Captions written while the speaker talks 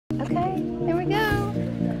Okay, here we go.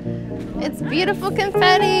 It's beautiful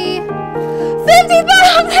confetti.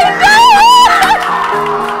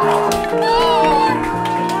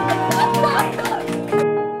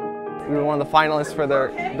 $50,000! We were one of the finalists for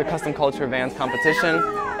the Custom Culture Vans competition,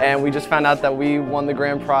 and we just found out that we won the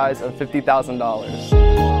grand prize of $50,000.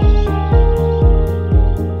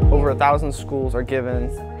 Over 1,000 schools are given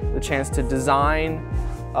the chance to design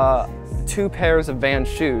 2 pairs of Vans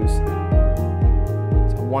shoes.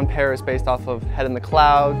 So one pair is based off of Head in the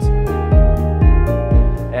Clouds,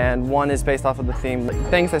 and one is based off of the theme.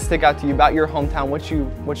 Things that stick out to you about your hometown,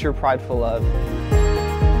 what you're prideful of.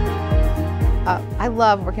 I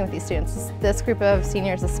love working with these students. This group of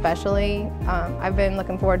seniors especially, I've been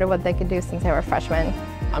looking forward to what they could do since they were freshmen.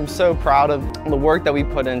 I'm so proud of the work that we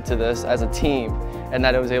put into this as a team, and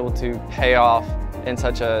that it was able to pay off in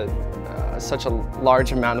such a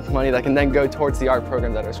large amount of money that can then go towards the art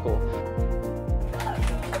programs at our school.